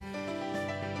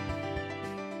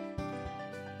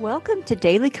Welcome to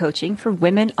Daily Coaching for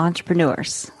Women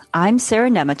Entrepreneurs. I'm Sarah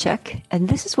Nemechek, and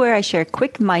this is where I share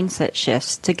quick mindset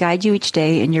shifts to guide you each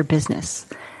day in your business.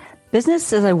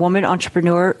 Business as a woman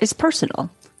entrepreneur is personal,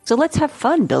 so let's have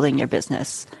fun building your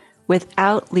business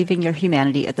without leaving your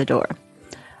humanity at the door.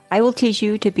 I will teach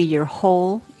you to be your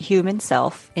whole human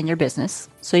self in your business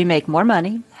so you make more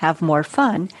money, have more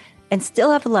fun, and still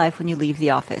have a life when you leave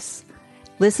the office.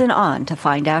 Listen on to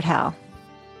find out how.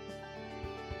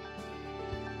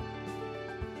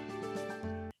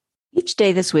 Each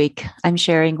day this week, I'm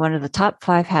sharing one of the top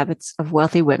 5 habits of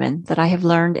wealthy women that I have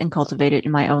learned and cultivated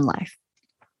in my own life.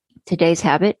 Today's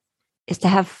habit is to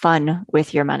have fun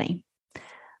with your money.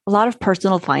 A lot of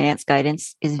personal finance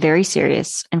guidance is very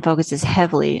serious and focuses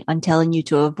heavily on telling you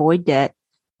to avoid debt,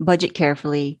 budget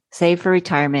carefully, save for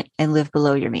retirement, and live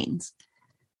below your means.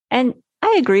 And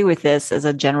I agree with this as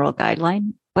a general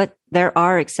guideline, but there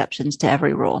are exceptions to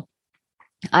every rule.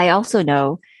 I also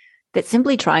know that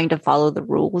simply trying to follow the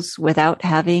rules without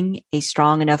having a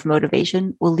strong enough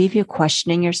motivation will leave you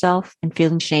questioning yourself and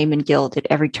feeling shame and guilt at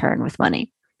every turn with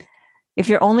money. If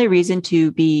your only reason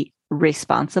to be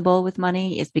responsible with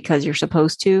money is because you're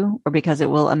supposed to, or because it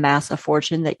will amass a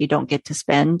fortune that you don't get to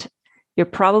spend, you're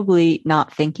probably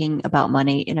not thinking about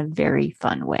money in a very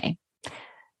fun way,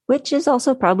 which is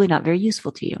also probably not very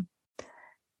useful to you.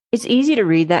 It's easy to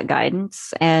read that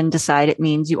guidance and decide it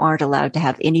means you aren't allowed to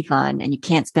have any fun and you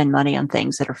can't spend money on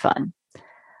things that are fun.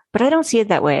 But I don't see it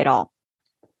that way at all.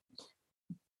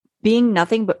 Being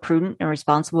nothing but prudent and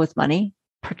responsible with money,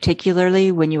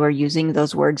 particularly when you are using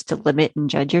those words to limit and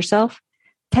judge yourself,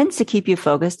 tends to keep you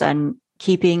focused on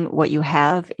keeping what you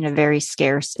have in a very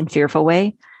scarce and fearful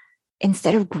way,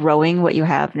 instead of growing what you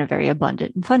have in a very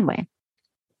abundant and fun way.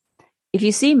 If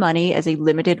you see money as a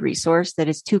limited resource that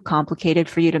is too complicated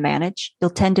for you to manage, you'll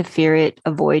tend to fear it,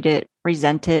 avoid it,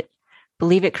 resent it,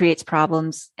 believe it creates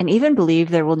problems, and even believe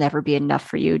there will never be enough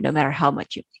for you no matter how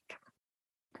much you make.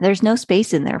 There's no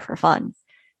space in there for fun.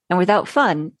 And without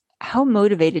fun, how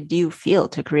motivated do you feel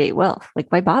to create wealth? Like,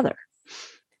 why bother?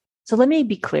 So let me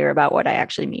be clear about what I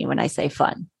actually mean when I say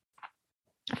fun.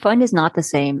 Fun is not the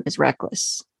same as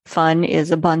reckless. Fun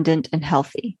is abundant and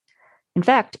healthy. In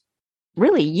fact,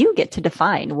 really, you get to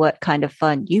define what kind of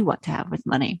fun you want to have with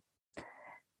money.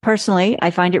 Personally,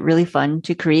 I find it really fun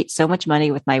to create so much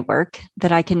money with my work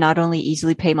that I can not only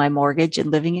easily pay my mortgage and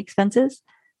living expenses,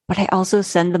 but I also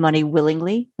send the money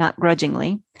willingly, not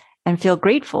grudgingly, and feel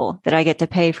grateful that I get to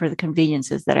pay for the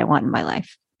conveniences that I want in my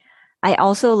life. I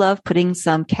also love putting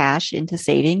some cash into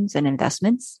savings and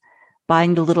investments,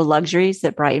 buying the little luxuries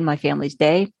that brighten my family's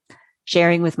day,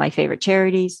 sharing with my favorite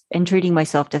charities, and treating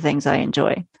myself to things I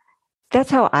enjoy. That's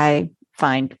how I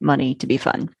find money to be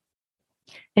fun.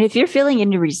 And if you're feeling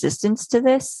any resistance to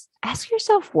this, ask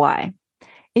yourself why.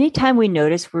 Anytime we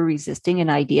notice we're resisting an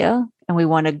idea and we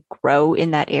want to grow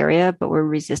in that area, but we're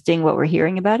resisting what we're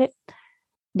hearing about it,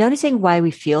 noticing why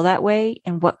we feel that way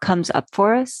and what comes up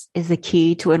for us is the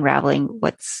key to unraveling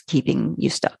what's keeping you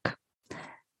stuck.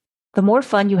 The more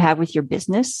fun you have with your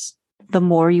business, the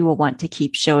more you will want to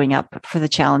keep showing up for the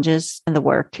challenges and the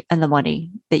work and the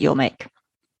money that you'll make.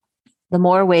 The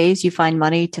more ways you find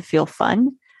money to feel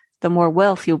fun, the more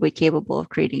wealth you'll be capable of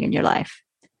creating in your life.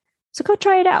 So go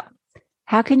try it out.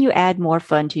 How can you add more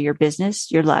fun to your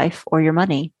business, your life, or your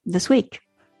money this week?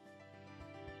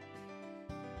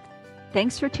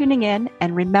 Thanks for tuning in,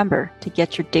 and remember to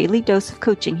get your daily dose of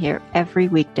coaching here every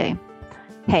weekday.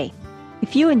 Hey,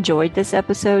 if you enjoyed this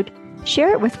episode,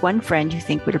 share it with one friend you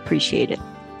think would appreciate it.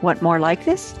 Want more like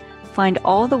this? Find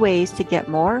all the ways to get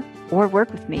more or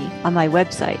work with me on my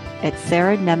website at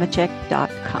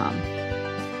sarahnemechek.com.